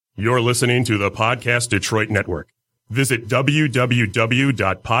You're listening to the Podcast Detroit Network. Visit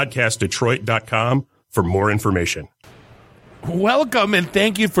www.podcastdetroit.com for more information. Welcome and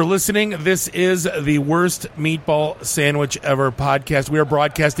thank you for listening. This is the Worst Meatball Sandwich Ever podcast. We are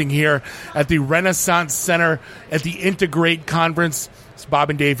broadcasting here at the Renaissance Center at the Integrate Conference. It's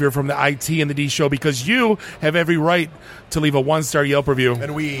Bob and Dave here from the IT and the D Show because you have every right to leave a one-star Yelp review.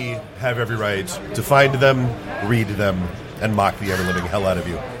 And we have every right to find them, read them, and mock the ever-living hell out of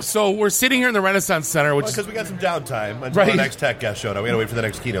you. So we're sitting here in the Renaissance Center, which because we got some downtime until the next tech guest showed up. We got to wait for the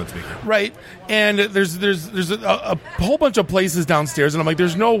next keynote speaker. Right, and there's a whole bunch of places downstairs, and I'm like,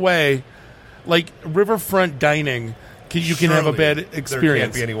 there's no way, like riverfront dining, you can have a bad experience. There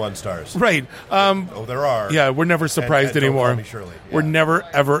can't be any one stars. Right. There are. Yeah, we're never surprised and anymore. Don't call me Shirley. Yeah. We're never,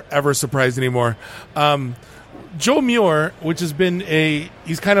 ever surprised anymore. Joe Muir, which has been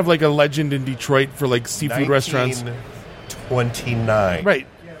he's kind of like a legend in Detroit for like seafood restaurants. 29. Right.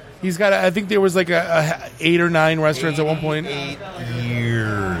 He's got, I think there was like a 8 or 9 restaurants at one point. 8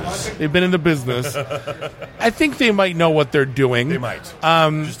 years. They've been in the business. I think they might know what they're doing. They might.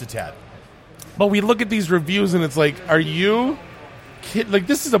 Just a tad. But we look at these reviews and it's like, are you like,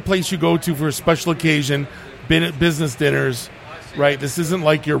 this is a place you go to for a special occasion, business dinners, right? This isn't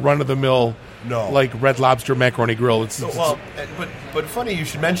like your run-of-the-mill, like Red Lobster Macaroni Grill. But funny you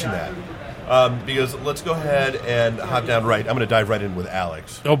should mention that. Because let's go ahead and hop down right. I'm going to dive right in with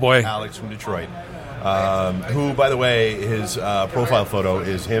Alex. Oh, boy. Alex from Detroit. Who, by the way, his profile photo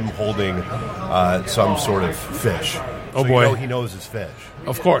is him holding some sort of fish. Oh, boy. He knows his fish.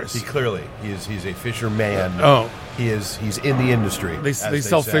 Of course. He's a fisherman. Oh. He's in the industry. They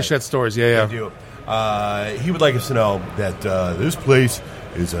sell fish at stores, yeah. They do. He would like us to know that this place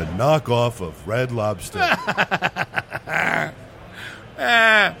is a knockoff of Red Lobster.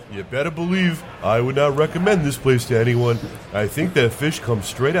 You better believe I would not recommend this place to anyone. I think that fish comes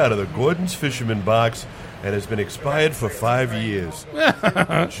straight out of the Gordon's Fisherman box and has been expired for 5 years.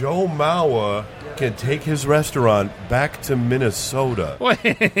 Joe Mauer can take his restaurant back to Minnesota. Wait.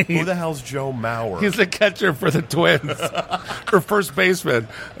 Who the hell's Joe Mauer? He's the catcher for the Twins. Or first baseman.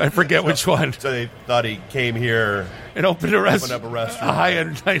 I forget which one. So they thought he came here and opened a restaurant. Opened up a restaurant. A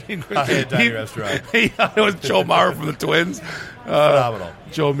high-end dining restaurant. It was Joe Mauer from the Twins. Phenomenal.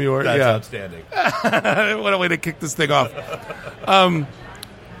 Joe Muir. That's yeah. outstanding. What a way to kick this thing off.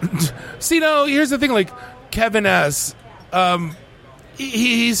 See, now, here's the thing. Like, Kevin S.,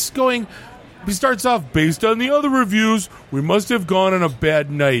 he starts off, based on the other reviews, we must have gone on a bad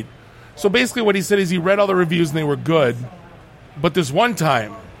night. So basically what he said is he read all the reviews and they were good. But this one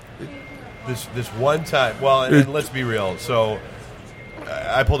time. This one time. Well, and let's be real. So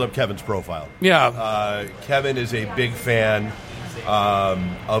I pulled up Kevin's profile. Yeah. Kevin is a big fan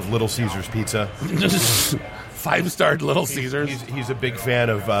of Little Caesars Pizza. 5-star Little Caesars. He's a big fan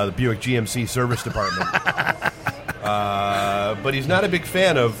of the Buick GMC service department. But he's not a big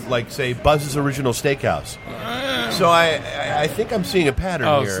fan of, like, say, Buzz's Original Steakhouse. So I think I'm seeing a pattern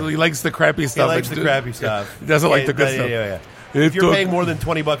here. Oh, so he likes the crappy stuff. He likes the crappy stuff. He doesn't like the good stuff. Yeah. If you're paying more than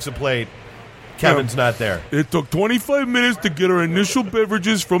 $20 a plate, Kevin's not there. It took 25 minutes to get our initial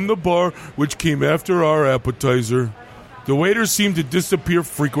beverages from the bar, which came after our appetizer. The waiters seemed to disappear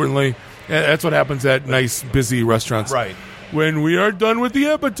frequently. That's what happens at nice, busy restaurants. Right. When we are done with the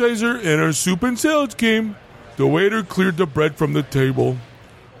appetizer and our soup and salads came, the waiter cleared the bread from the table.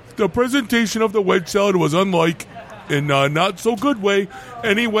 The presentation of the wedge salad was unlike, in a not-so-good way,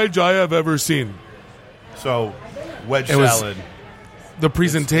 any wedge I have ever seen. So, wedge salad. The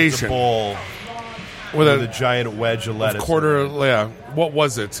presentation. It's a bowl with a giant wedge of lettuce. What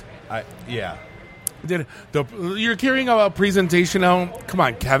was it? Yeah. You're carrying a presentation now? Come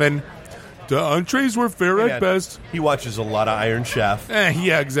on, Kevin. The entrees were fair at best. He watches a lot of Iron Chef.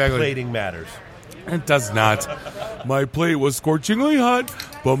 Yeah, exactly. Plating matters. It does not. My plate was scorchingly hot,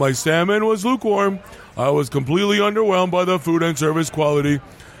 but my salmon was lukewarm. I was completely underwhelmed by the food and service quality.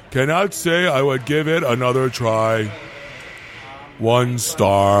 Cannot say I would give it another try. 1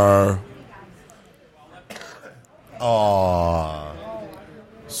 star. Aww.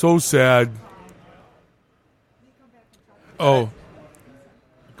 So sad. Oh.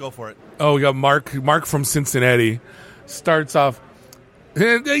 Go for it. Oh, we got Mark from Cincinnati. Starts off,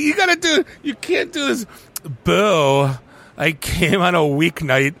 you can't do this. Boo. I came on a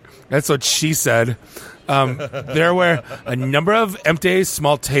weeknight. That's what she said. There were a number of empty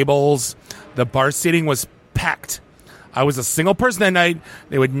small tables. The bar seating was packed. I was a single person that night.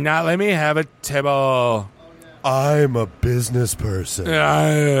 They would not let me have a table. I'm a business person.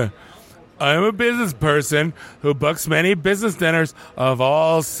 I'm a business person who books many business dinners of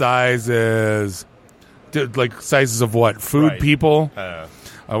all sizes. Like sizes of what? Food, right. People?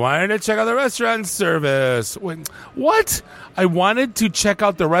 I wanted to check out the restaurant service. Wait, what? I wanted to check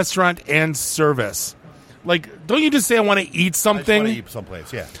out the restaurant and service. Like, don't you just say I want to eat something? I just want to eat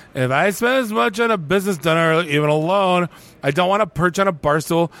someplace, yeah. If I spend as much on a business dinner, even alone, I don't want to perch on a bar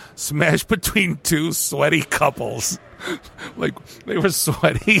stool smashed between two sweaty couples. Like, they were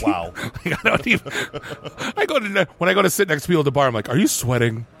sweaty. Wow. Like, I don't even. When I go to sit next to people at the bar, I'm like, "Are you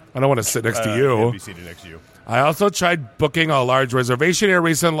sweating?" I don't want to sit next to you. I'll be seated next to you. I also tried booking a large reservation here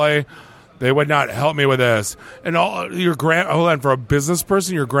recently. They would not help me with this. And hold on, for a business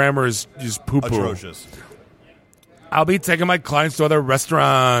person, your grammar is just poo-poo. Atrocious. I'll be taking my clients to other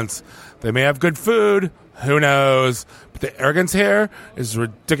restaurants. They may have good food. Who knows? But the arrogance here is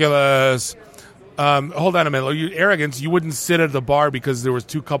ridiculous. Hold on a minute. Arrogance, you wouldn't sit at the bar because there was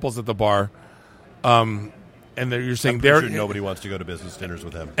two couples at the bar. And you're saying sure nobody wants to go to business dinners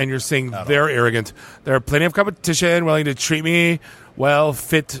with him. And you're saying they're arrogant. There are plenty of competition willing to treat me well,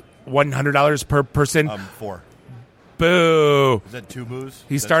 fit $100 per person. 4. Boo. Is that 2 boos?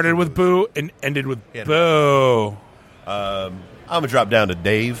 He started with boo and ended with boo. I'm going to drop down to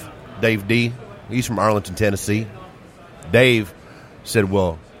Dave D. He's from Arlington, Tennessee. Dave said,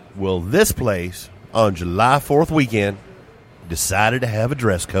 will this place on July 4th weekend decided to have a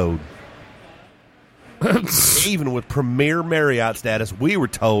dress code? Even with premier Marriott status, we were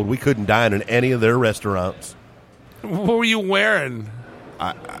told we couldn't dine in any of their restaurants. What were you wearing?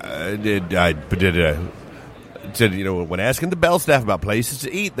 I said, when asking the Bell staff about places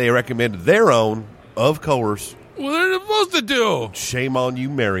to eat, they recommended their own, of course. What are they supposed to do? Shame on you,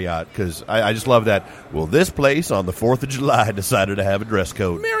 Marriott, because I just love that. Well, this place on the 4th of July decided to have a dress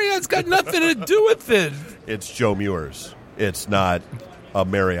code. Marriott's got nothing to do with it. It's Joe Muir's. It's not a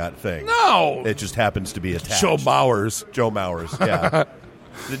Marriott thing. No. It just happens to be attached. Joe Bowers, yeah.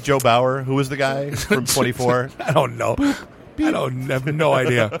 Is it Joe Bauer? Who was the guy from 24? I don't know. I have no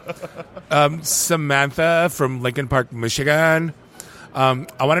idea. Samantha from Lincoln Park, Michigan. I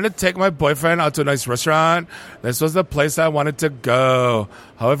wanted to take my boyfriend out to a nice restaurant. This was the place I wanted to go.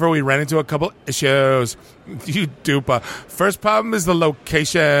 However, we ran into a couple issues. You dupa. First problem is the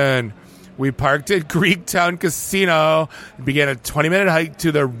location. We parked at Greektown Casino and began a 20-minute hike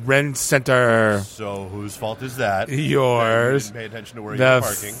to the Ren Center. So whose fault is that? Yours. You didn't pay attention to where you were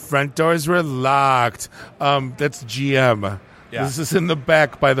parking. The front doors were locked. That's GM. Yeah. This is in the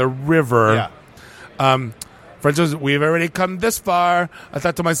back by the river. Yeah. Friends, we've already come this far. I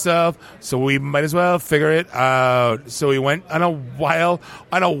thought to myself, so we might as well figure it out. So we went on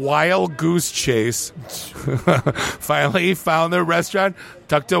a wild goose chase. Finally found the restaurant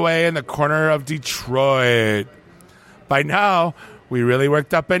tucked away in the corner of Detroit. By now, we really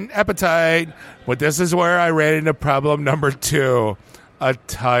worked up an appetite, but this is where I ran into problem number 2, a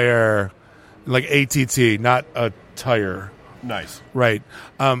tire. Like ATT, not a tire. Nice. Right.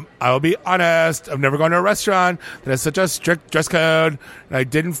 I will be honest. I've never gone to a restaurant that has such a strict dress code, and I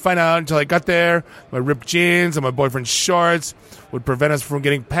didn't find out until I got there. My ripped jeans and my boyfriend's shorts would prevent us from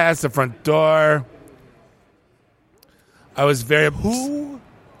getting past the front door. I was very... Who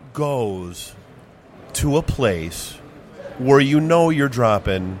goes to a place where you know you're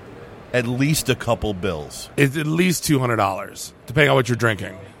dropping at least a couple bills? It's at least $200, depending on what you're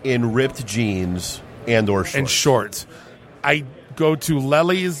drinking. In ripped jeans and or shorts. And shorts. I go to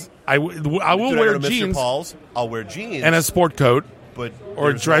Lely's. I will wear jeans. Mr. Paul's. I'll wear jeans and a sport coat,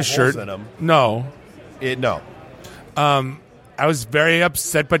 or a dress shirt. In them. No. No. I was very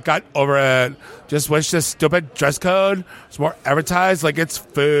upset, but got over it. Just wish this stupid dress code was more advertised like it's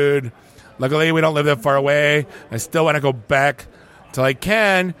food. Luckily, we don't live that far away. I still want to go back till I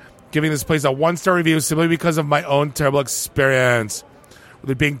can, giving this place a 1-star review simply because of my own terrible experience. With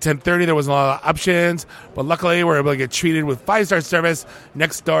it being 10:30, there wasn't a lot of options, but luckily we were able to get treated with 5-star service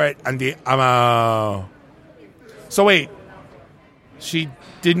next door at Andiamo. So wait, she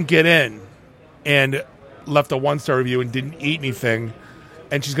didn't get in and left a 1-star review and didn't eat anything,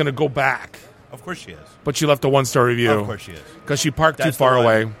 and she's going to go back. Of course she is. But she left a 1-star review. Of course she is. Because she parked too far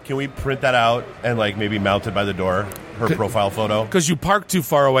away. Can we print that out and maybe mount it by the door, her profile photo? Because you parked too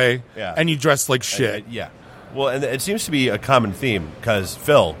far away, and you dressed like shit. Yeah. Well, and it seems to be a common theme because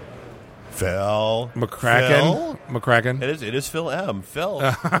Phil McCracken. It is Phil M. Phil.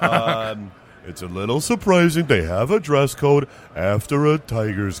 It's a little surprising they have a dress code after a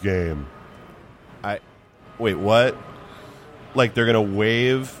Tigers game. Wait, what? Like they're going to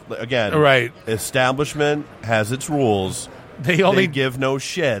waive again? Right. Establishment has its rules. They give no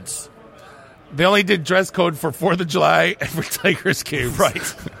shits. They only did dress code for 4th of July and for Tigers games.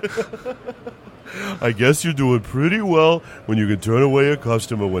 Right. I guess you're doing pretty well when you can turn away a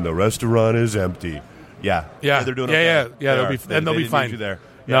customer when the restaurant is empty. Yeah. Yeah. They're doing okay. Yeah, they'll be fine. You there.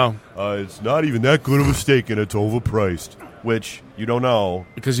 No. It's not even that good of a steak, and it's overpriced. Which you don't know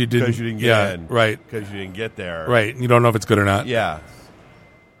because you didn't get in. Right. Because you didn't get there. Right. You don't know if it's good or not. Yeah.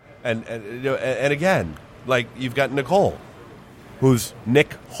 And again, like you've got Nicole, who's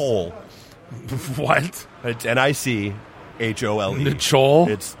Nick Hole. What? It's Nichole. Nicole?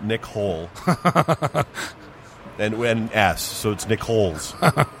 It's Nick Hole. and S, so it's Nick Holes.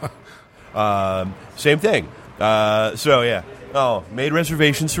 Same thing. So yeah. Oh, made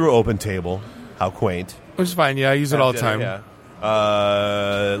reservations through Open Table. How quaint. Which is fine. Yeah, I use it all the time. Yeah.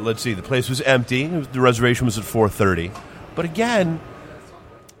 Let's see. The place was empty. The reservation was at 4:30. But again,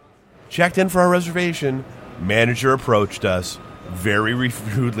 checked in for our reservation. Manager approached us. Very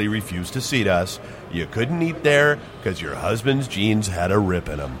rudely refused to seat us. You couldn't eat there because your husband's jeans had a rip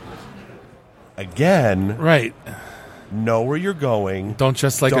in them. Again, right. Know where you're going. Don't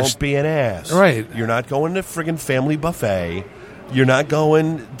be an ass. Right. You're not going to friggin' Family Buffet. You're not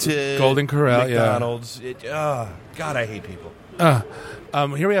going to Golden Corral. McDonald's. God, I hate people.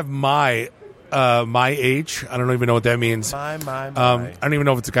 Here we have my H. I don't even know what that means. My. I don't even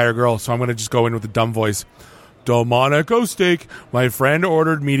know if it's a guy or girl, so I'm going to just go in with the dumb voice. Delmonico steak. My friend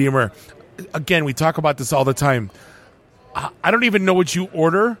ordered medium rare. Again, we talk about this all the time. I don't even know what you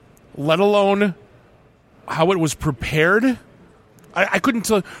order, let alone how it was prepared. I couldn't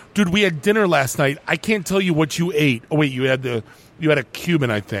tell. Dude, we had dinner last night. I can't tell you what you ate. Oh, wait, you had a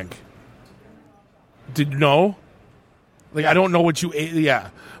Cuban, I think. Did you know? Like, I don't know what you ate.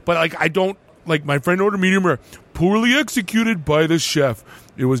 Yeah. But, like, I don't. Like, my friend ordered medium rare. Poorly executed by the chef.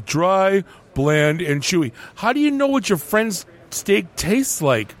 It was dry, bland, and chewy. How do you know what your friend's steak tastes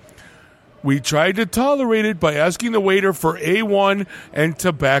like? We tried to tolerate it by asking the waiter for A1 and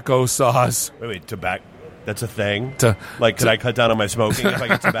tobacco sauce. Wait, tobacco? That's a thing? Could I cut down on my smoking if I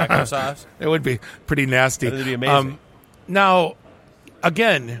get tobacco sauce? It would be pretty nasty. That would be amazing. Now,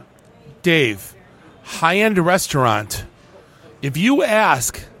 again, Dave, high-end restaurant, if you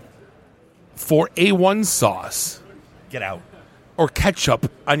ask for A1 sauce... Get out. Or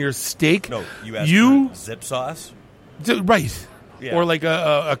ketchup on your steak... No, you ask for zip sauce? Right. Yeah. Or like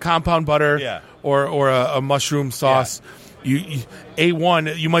a compound butter. Yeah. Or a mushroom sauce. Yeah. You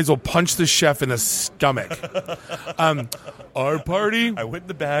A1, you might as well punch the chef in the stomach. Our party... I went in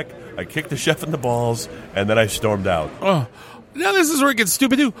the back, I kicked the chef in the balls, and then I stormed out. Now this is where it gets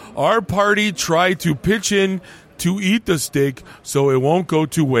stupid, too. Our party tried to pitch in to eat the steak so it won't go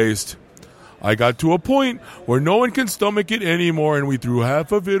to waste. I got to a point where no one can stomach it anymore, and we threw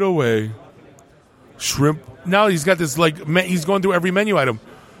half of it away. Shrimp... Now he's got this, he's going through every menu item.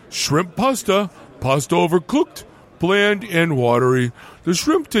 Shrimp pasta overcooked, bland and watery. The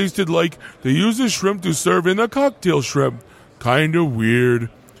shrimp tasted like they used the shrimp to serve in a cocktail shrimp. Kinda weird.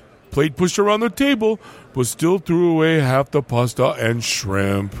 Plate pushed around the table, but still threw away half the pasta and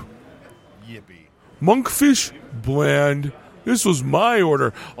shrimp. Yippee. Monkfish, bland. This was my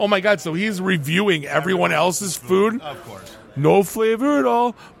order. Oh my God, so he's reviewing everyone else's food? Of course. No flavor at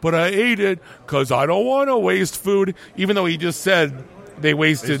all, but I ate it because I don't want to waste food, even though he just said they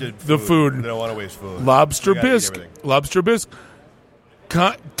wasted the food. They don't want to waste food. Lobster bisque.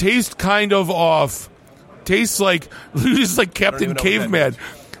 Taste kind of off. Tastes like, just like Captain Caveman.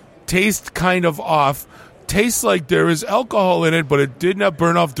 Taste kind of off. Tastes like there is alcohol in it, but it did not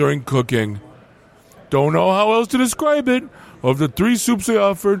burn off during cooking. Don't know how else to describe it. Of the 3 soups they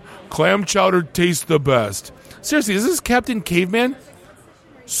offered, clam chowder tastes the best. Seriously, is this Captain Caveman?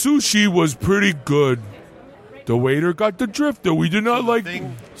 Sushi was pretty good. The waiter got the drift that we did not like.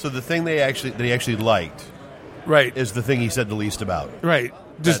 So the thing that he actually liked, right, is the thing he said the least about. Right,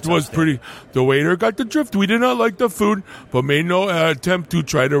 just was pretty. The waiter got the drift. We did not like the food, but made no attempt to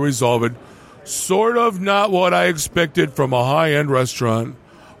try to resolve it. Sort of not what I expected from a high-end restaurant.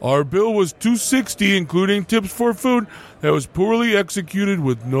 Our bill was $260, including tips for food that was poorly executed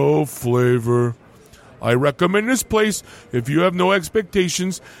with no flavor. I recommend this place if you have no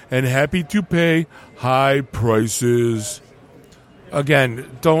expectations and happy to pay high prices.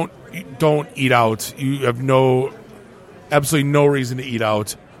 Again, don't eat out. You have absolutely no reason to eat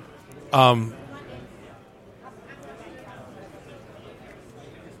out. Sorry,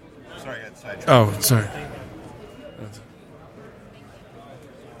 I got sidetracked. Oh, sorry.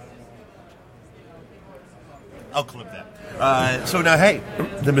 I'll clip that. So now, hey,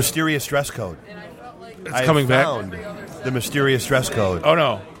 the mysterious dress code. It's coming back. The mysterious dress code. Oh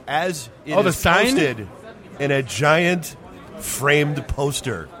no! As it the is sign? posted in a giant framed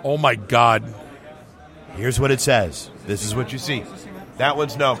poster. Oh my God! Here's what it says. This is what you see. That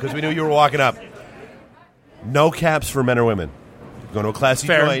one's no, because we knew you were walking up. No caps for men or women. Go to a classy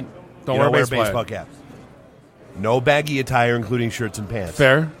Fair. joint. Don't you wear wear baseball baseball caps. No baggy attire, including shirts and pants.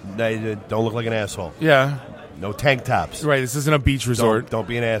 Fair. Don't look like an asshole. Yeah. No tank tops. Right. This isn't a beach resort. Don't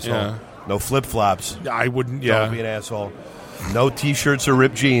be an asshole. Yeah. No flip-flops. I wouldn't. Yeah. Don't be an asshole. No T-shirts or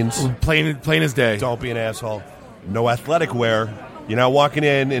ripped jeans. Plain as day. Don't be an asshole. No athletic wear. You're not walking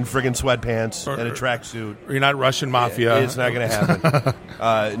in friggin' sweatpants and a tracksuit. Or you're not Russian mafia. It's not going to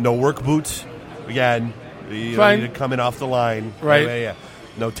happen. No work boots. Again, you Fine. need to come in off the line. Right. Yeah.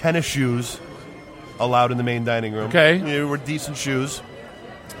 No tennis shoes allowed in the main dining room. Okay. You were decent shoes.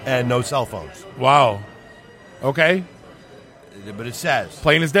 And no cell phones. Wow. Okay. But it says.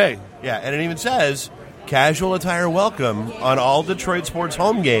 Plain as day. Yeah, and it even says casual attire welcome on all Detroit sports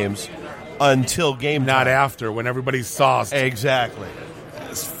home games until game Not time. after, when everybody's sauced. Exactly.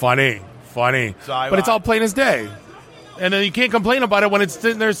 It's funny. So but it's all plain as day. And then you can't complain about it when it's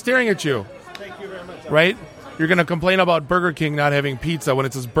sitting there staring at you. Thank you very much. Right? You're going to complain about Burger King not having pizza when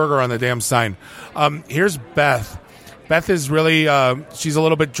it says burger on the damn sign. Here's Beth. Beth is really, she's a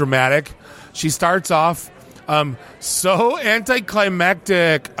little bit dramatic. She starts off so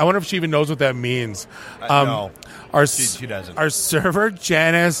anticlimactic. I wonder if she even knows what that means. No, Our, she doesn't. Our server,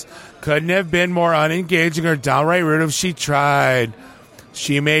 Janice, couldn't have been more unengaging or downright rude if she tried.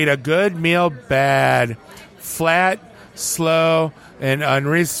 She made a good meal bad, flat, slow, and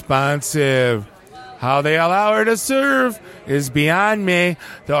unresponsive. How they allow her to serve is beyond me.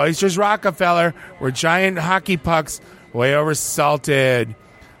 The Oysters Rockefeller were giant hockey pucks, way over salted.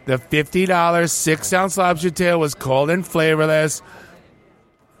 The $50 6-ounce lobster tail was cold and flavorless,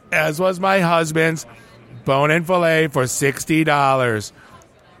 as was my husband's bone and fillet for $60.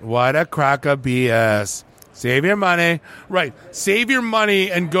 What a crock of BS. Save your money. Right. Save your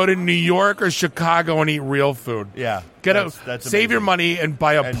money and go to New York or Chicago and eat real food. Yeah. That's save amazing. your money and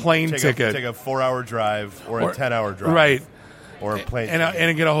buy a plane ticket. Take a 4-hour drive or a 10-hour drive. Right. Or a plane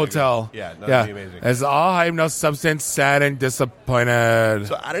and get a hotel. Yeah, that'd be amazing. As all hype, no substance, sad and disappointed.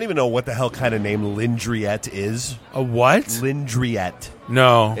 So I don't even know what the hell kind of name Lindriette is. A what? Lindriette.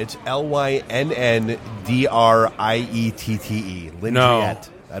 No. It's Lynnndriette. Lindriette.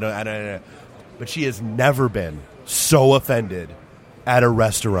 No. I don't know. But she has never been so offended at a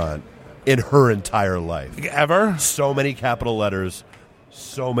restaurant in her entire life. Ever? So many capital letters,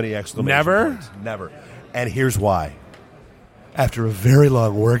 so many exclamation Never? points. Never. And here's why. After a very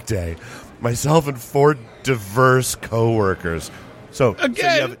long workday, myself and 4 diverse coworkers. So you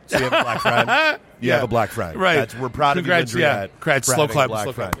have a black friend. You have a black friend. Right. We're proud Congrats, of you, Lindriette. Congrats. For Slow having a clap. black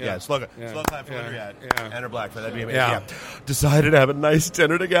Slow friend. clap. Yeah, slow clap for Yeah. Lindriette Yeah. and her black friend. That'd be amazing. Yeah. Decided to have a nice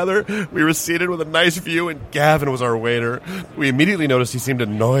dinner together. We were seated with a nice view, and Gavin was our waiter. We immediately noticed he seemed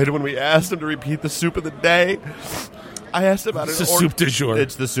annoyed when we asked him to repeat the soup of the day. I asked about it. It's the soup du jour.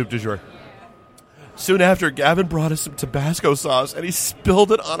 It's the soup du jour. Soon after, Gavin brought us some Tabasco sauce, and he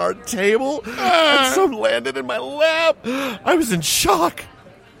spilled it on our table, and some landed in my lap. I was in shock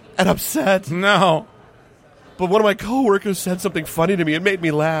and upset. No. But one of my coworkers said something funny to me. It made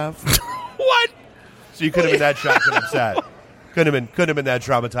me laugh. What? So you could have been that shocked and upset. Couldn't have been that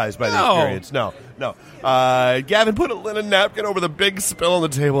traumatized by the No. experience. No. Gavin put a linen napkin over the big spill on the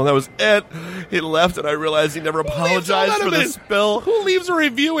table, and that was it. He left, and I realized he never apologized for the spill. Who leaves a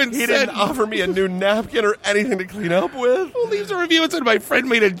review and He said... didn't offer me a new napkin or anything to clean up with. Who leaves a review and said, my friend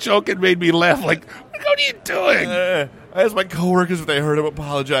made a joke and made me laugh? Like, what are you doing? I asked my coworkers if they heard him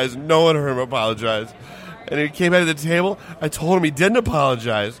apologize. No one heard him apologize. And he came out of the table. I told him he didn't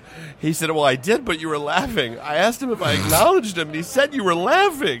apologize. He said, well, I did, but you were laughing. I asked him if I acknowledged him, and he said you were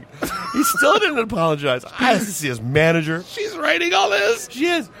laughing. He still didn't apologize. I asked to see his manager. She's writing all this. She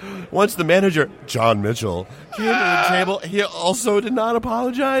is. Once the manager, John Mitchell, came to the table, he also did not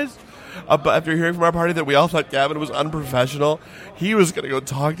apologize. But after hearing from our party that we all thought Gavin was unprofessional, he was going to go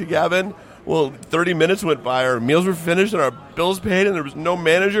talk to Gavin. Well, 30 minutes went by, our meals were finished, and our bills paid, and there was no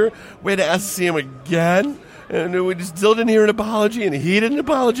manager. We had to ask to see him again, and we still didn't hear an apology, and he didn't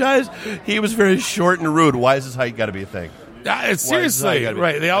apologize. He was very short and rude. Why is this height got to be a thing? Seriously,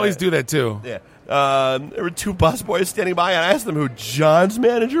 right. They always do that, too. Yeah. There were 2 busboys standing by, and I asked them who John's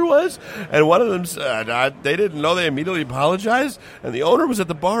manager was, and one of them said they didn't know. They immediately apologized, and the owner was at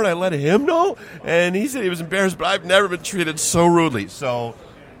the bar, and I let him know, and he said he was embarrassed, but I've never been treated so rudely. So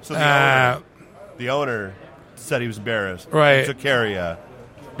the owner said he was embarrassed. Right. He took care of you,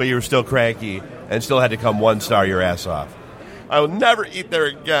 but you were still cranky and still had to come 1 star your ass off. I will never eat there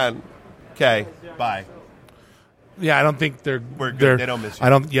again. Okay, bye. Yeah, I don't think We're good. They don't miss you. I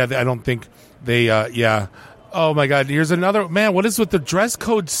don't think they. Yeah. Oh my God. Here's another man. What is with the dress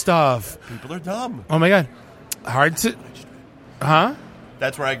code stuff? People are dumb. Oh my God. Hard to. Huh?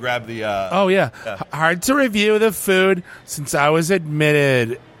 That's where I grabbed the. Oh yeah. Hard to review the food since I was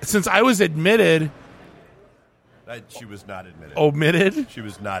admitted. She was not admitted. Omitted? She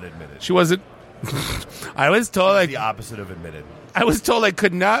was not admitted. She wasn't. I was told the opposite of admitted. I was told I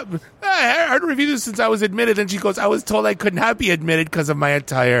could not. I heard review this since I was admitted, and she goes, I was told I could not be admitted because of my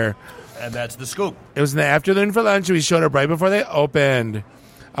attire. And that's the scoop. It was in the afternoon for lunch. We showed up right before they opened.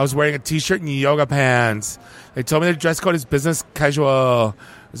 I was wearing a T-shirt and yoga pants. They told me the dress code is business casual.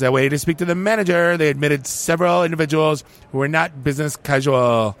 As I waited to speak to the manager, they admitted several individuals who were not business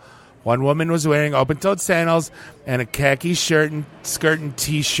casual. One woman was wearing open-toed sandals and a khaki skirt and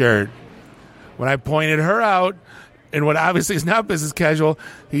T-shirt. When I pointed her out, in what obviously is not business casual,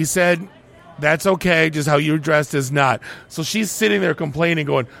 he said, that's okay, just how you're dressed is not. So she's sitting there complaining,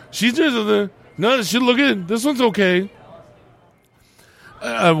 going, she's dressed with the, no, she look at this one's okay.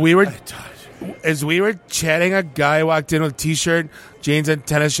 As we were chatting, a guy walked in with a T-shirt, jeans, and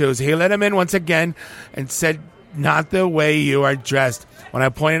tennis shoes. He let him in once again and said, not the way you are dressed. When I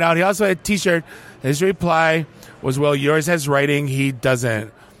pointed out he also had a T-shirt, his reply was, well, yours has writing, he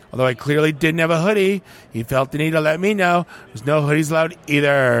doesn't. Although I clearly didn't have a hoodie, he felt the need to let me know there's no hoodies allowed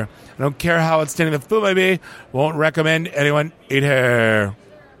either. I don't care how outstanding the food may be, won't recommend anyone eat here.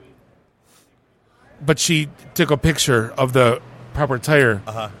 But she took a picture of the proper attire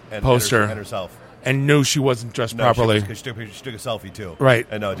poster and herself. And knew she wasn't dressed properly. She took a selfie, too. Right.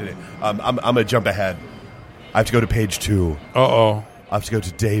 I know, didn't it? I'm going to jump ahead. I have to go to page 2. Uh-oh. I have to go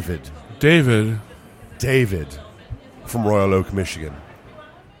to David. David from Royal Oak, Michigan.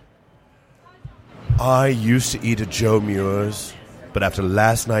 I used to eat at Joe Muir's, but after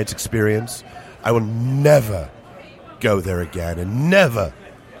last night's experience, I will never go there again and never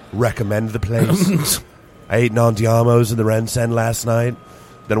recommend the place. I ate Nandiamo's in the Rensen last night,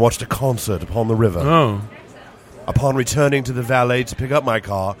 then watched a concert upon the river. Oh. Upon returning to the valet to pick up my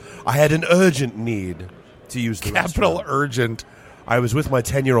car, I had an urgent need to use the Capital restroom. urgent. I was with my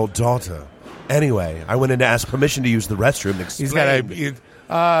 10-year-old daughter. Anyway, I went in to ask permission to use the restroom and explained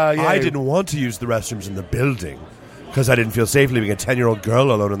I didn't want to use the restrooms in the building because I didn't feel safe leaving a 10-year-old girl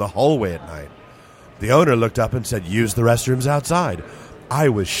alone in the hallway at night. The owner looked up and said, use the restrooms outside. I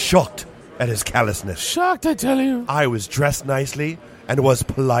was shocked at his callousness. Shocked, I tell you. I was dressed nicely and was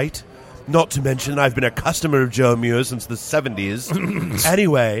polite. Not to mention, I've been a customer of Joe Muir since the 70s.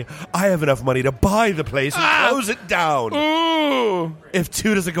 Anyway, I have enough money to buy the place and close it down. Ooh. If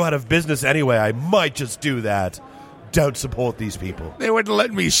 2 doesn't go out of business anyway, I might just do that. Don't support these people. They wouldn't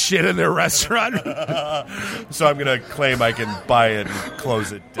let me shit in their restaurant. So I'm going to claim I can buy it and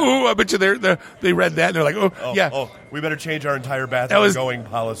close it down. Ooh, I bet you they read that and they're like, yeah. We better change our entire bathroom going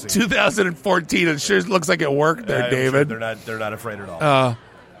policy. 2014. It sure looks like it worked there, David. Sure they're not afraid at all.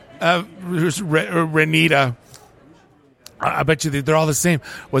 Renita, I bet you they're all the same,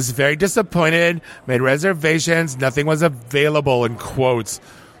 was very disappointed, made reservations, nothing was available, in quotes.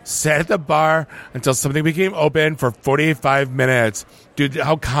 Sat at the bar until something became open for 45 minutes. Dude,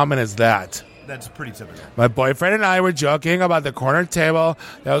 how common is that? That's pretty typical. My boyfriend and I were joking about the corner table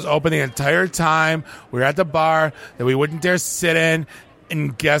that was open the entire time. We were at the bar that we wouldn't dare sit in.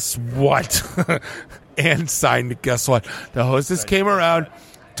 And guess what? And signed, guess what? The hostess came around,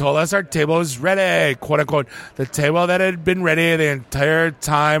 told us our table was ready, quote unquote. The table that had been ready the entire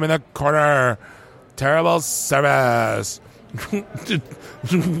time in the corner. Terrible service.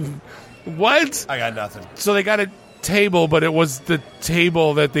 What? I got nothing. So they got a table, but it was the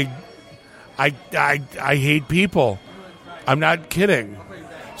table that they... I hate people. I'm not kidding.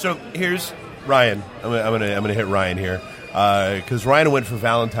 So here's Ryan. I'm gonna hit Ryan here because Ryan went for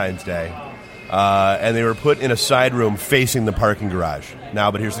Valentine's Day, and they were put in a side room facing the parking garage. Now,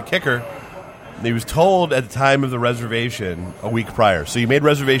 but here's the kicker: he was told at the time of the reservation a week prior. So you made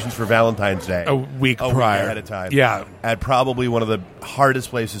reservations for Valentine's Day a week prior, week ahead of time. Yeah, at probably one of the hardest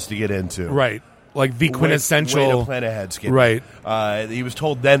places to get into. Right. Like the quintessential... Way to plan ahead, Skip. Right. He was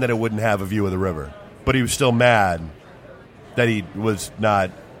told then that it wouldn't have a view of the river. But he was still mad that he was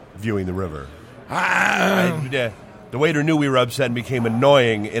not viewing the river. The waiter knew we were upset and became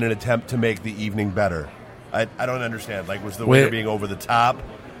annoying in an attempt to make the evening better. I don't understand. Like, was the waiter being over the top?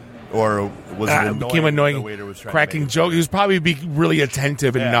 Or was it annoying? Became annoying. The waiter was trying cracking jokes. He was probably being really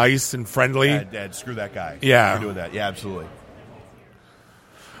attentive and nice and friendly. Dad, screw that guy. Yeah. We're doing that. Yeah, absolutely.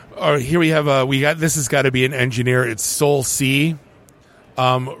 Here we have this has got to be an engineer. It's Soul C,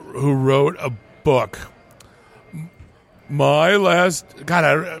 who wrote a book. I'm just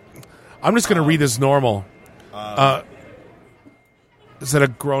going to read this normal. Is that a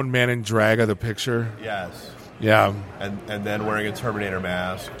grown man in drag of the picture? Yes. Yeah. And then wearing a Terminator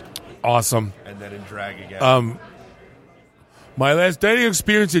mask. Awesome. And then in drag again. My last dining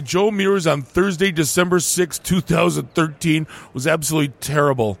experience at Joe Muir's on Thursday, December 6, 2013 was absolutely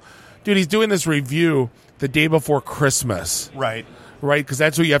terrible. Dude, he's doing this review the day before Christmas. Right. Right? Because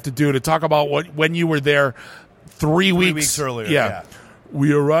that's what you have to do to talk about when you were there 3 weeks. 3 weeks earlier. Yeah.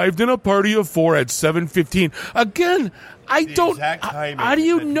 We arrived in a party of 4 at 7:15. Again, I don't. exact timing How do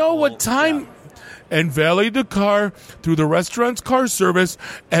you that know what people- time? yeah. And valeted the car through the restaurant's car service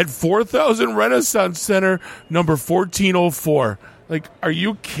at 4000 Renaissance Center, number 1404. Like, are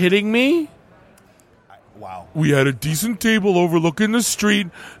you kidding me? Wow. We had a decent table overlooking the street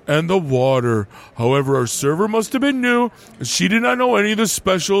and the water. However, our server must have been new, as she did not know any of the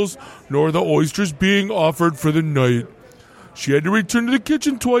specials, nor the oysters being offered for the night. She had to return to the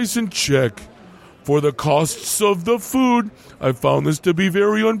kitchen twice and check. For the costs of the food, I found this to be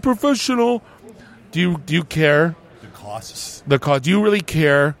very unprofessional. Do you care? The costs. The cost? Do you really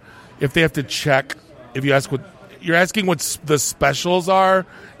care if they have to check? If you ask what you're asking, what the specials are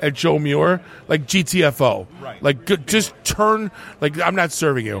at Joe Muir, like GTFO, Right. Like just turn. Like, I'm not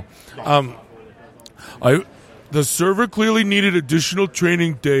serving you. The server clearly needed additional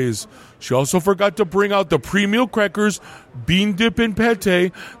training days. She also forgot to bring out the pre-meal crackers, bean dip, and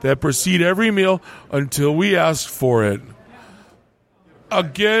pate that precede every meal until we asked for it.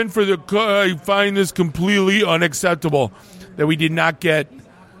 Again, I find this completely unacceptable that we did not get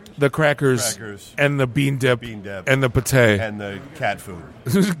the crackers. And the bean dip and the pate. And the cat food.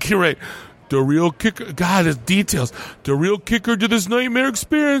 Right. The real kicker, God, the details. The real kicker to this nightmare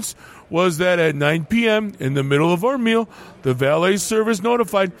experience was that at 9 p.m., in the middle of our meal, the valet service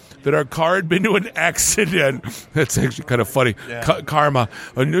notified that our car had been to an accident. That's actually kind of funny. Yeah. Karma.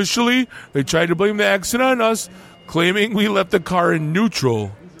 Initially, they tried to blame the accident on us, claiming we left the car in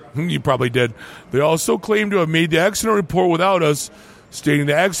neutral. You probably did. They also claimed to have made the accident report without us, stating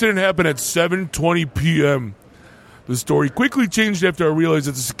the accident happened at 7:20 p.m. The story quickly changed after I realized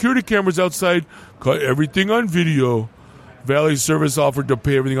that the security cameras outside caught everything on video. Valet service offered to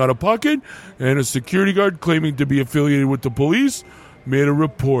pay everything out of pocket, and a security guard claiming to be affiliated with the police made a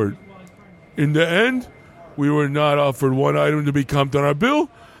report. In the end, we were not offered one item to be comped on our bill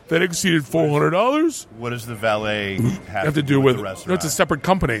that exceeded $400. What does the valet Have to do with the no, restaurant? it's a separate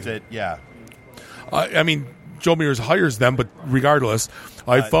company. Yeah. I mean, Joe Mears hires them, but regardless,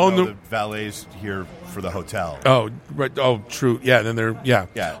 I found no, them. the valet's here for the hotel. Oh, right. Oh, true. Yeah, then they're Yeah.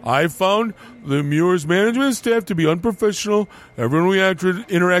 I found the Muir's management staff to be unprofessional. Everyone we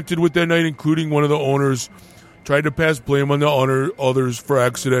interacted with that night, including one of the owners, tried to pass blame on the others for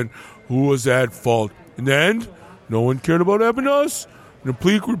accident. Who was at fault? In the end, no one cared about what happened to us. The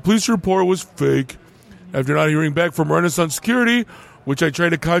police report was fake. After not hearing back from Renaissance Security, which I tried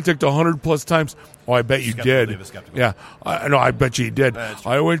to contact 100+ times. Oh, I bet you did. Yeah, I bet you did.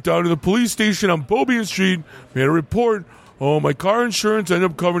 I went down to the police station on Beaubien Street, made a report. Oh, my car insurance ended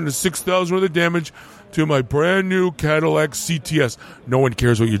up covering the $6,000 worth of damage to my brand new Cadillac CTS. No one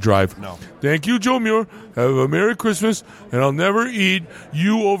cares what you drive. No. Thank you, Joe Muir. Have a Merry Christmas, and I'll never eat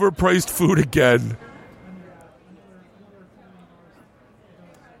you overpriced food again.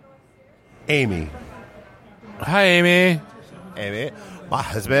 Amy. Hi, Amy. Amy, my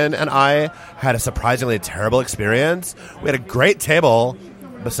husband and I had a surprisingly terrible experience. We had a great table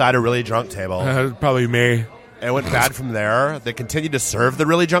beside a really drunk table. Probably me. And it went bad from there. They continued to serve the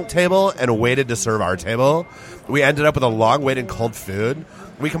really drunk table and waited to serve our table. We ended up with a long wait and cold food.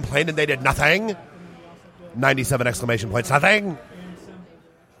 We complained and they did nothing. 97 exclamation points, nothing.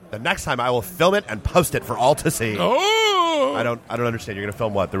 The next time I will film it and post it for all to see. Oh! I don't understand. You're going to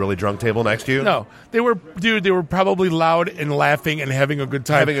film what? The really drunk table next to you? No, they were probably loud and laughing and having a good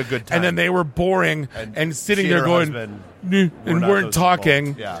time. And then they were boring and sitting there going, and weren't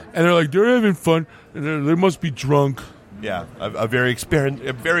talking. Yeah. And they're like, they're having fun. And they must be drunk. Yeah, a very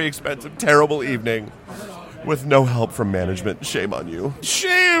expensive, terrible evening with no help from management. Shame on you.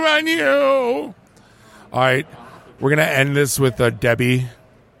 Shame on you. All right, we're gonna end this with Debbie.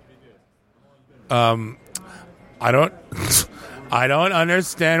 I don't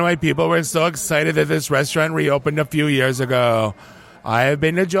understand why people were so excited that this restaurant reopened a few years ago. I have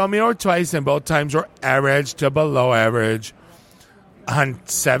been to Joe Muir twice, and both times were average to below average. On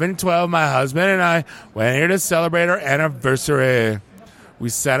 7/12, my husband and I went here to celebrate our anniversary. We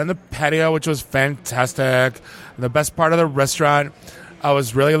sat on the patio, which was fantastic. And the best part of the restaurant, I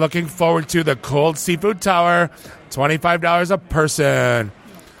was really looking forward to the cold seafood tower, $25 a person.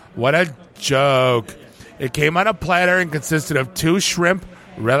 What a joke. It came on a platter and consisted of 2 shrimp,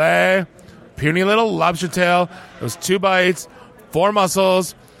 really? Puny little lobster tail. It was 2 bites, 4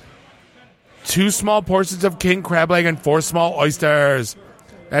 mussels, 2 small portions of king crab leg, and 4 small oysters.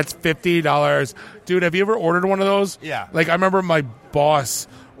 That's $50. Dude, have you ever ordered one of those? Yeah. Like, I remember my boss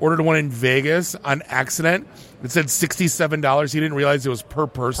ordered one in Vegas on accident. It said $67. He didn't realize it was per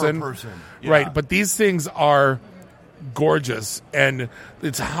person. Per person. Yeah. Right, but these things are gorgeous, and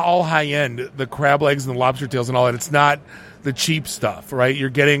it's all high-end, the crab legs and the lobster tails and all that. It's not the cheap stuff, right? You're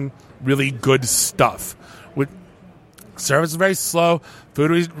getting really good stuff. Service was very slow.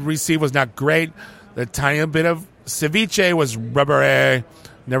 Food we received was not great. The tiny bit of ceviche was rubbery.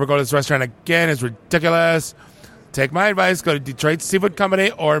 Never go to this restaurant again. It's ridiculous. Take my advice. Go to Detroit Seafood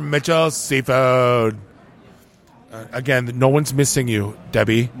Company or Mitchell Seafood. Again, no one's missing you,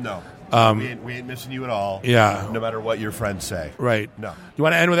 Debbie. No. We ain't missing you at all. Yeah. No matter what your friends say. Right. No. You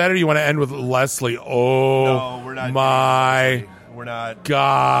want to end with that, or you want to end with Leslie? Oh, No, we're not. my We're not.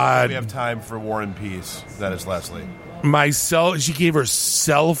 God. We have time for War and Peace. That is Leslie. She gave her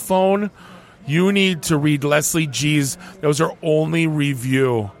cell phone. You need to read Leslie G's. That was her only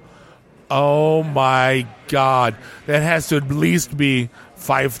review. Oh my God. That has to at least be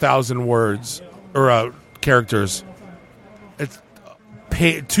 5,000 words or characters. It's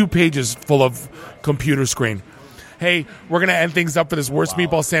 2 pages full of computer screen. Hey, we're going to end things up for this worst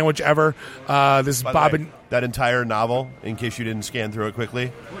meatball sandwich ever. This is Bob and... That entire novel, in case you didn't scan through it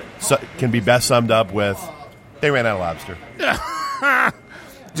quickly, can be best summed up with, they ran out of lobster.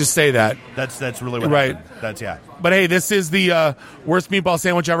 Just say that. That's really what right. happened. That's, yeah. But hey, this is the worst meatball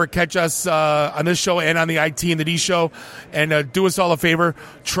sandwich ever. Catch us on this show and on the IT and the D show. And do us all a favor.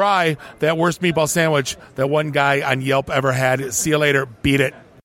 Try that worst meatball sandwich that one guy on Yelp ever had. See you later. Beat it.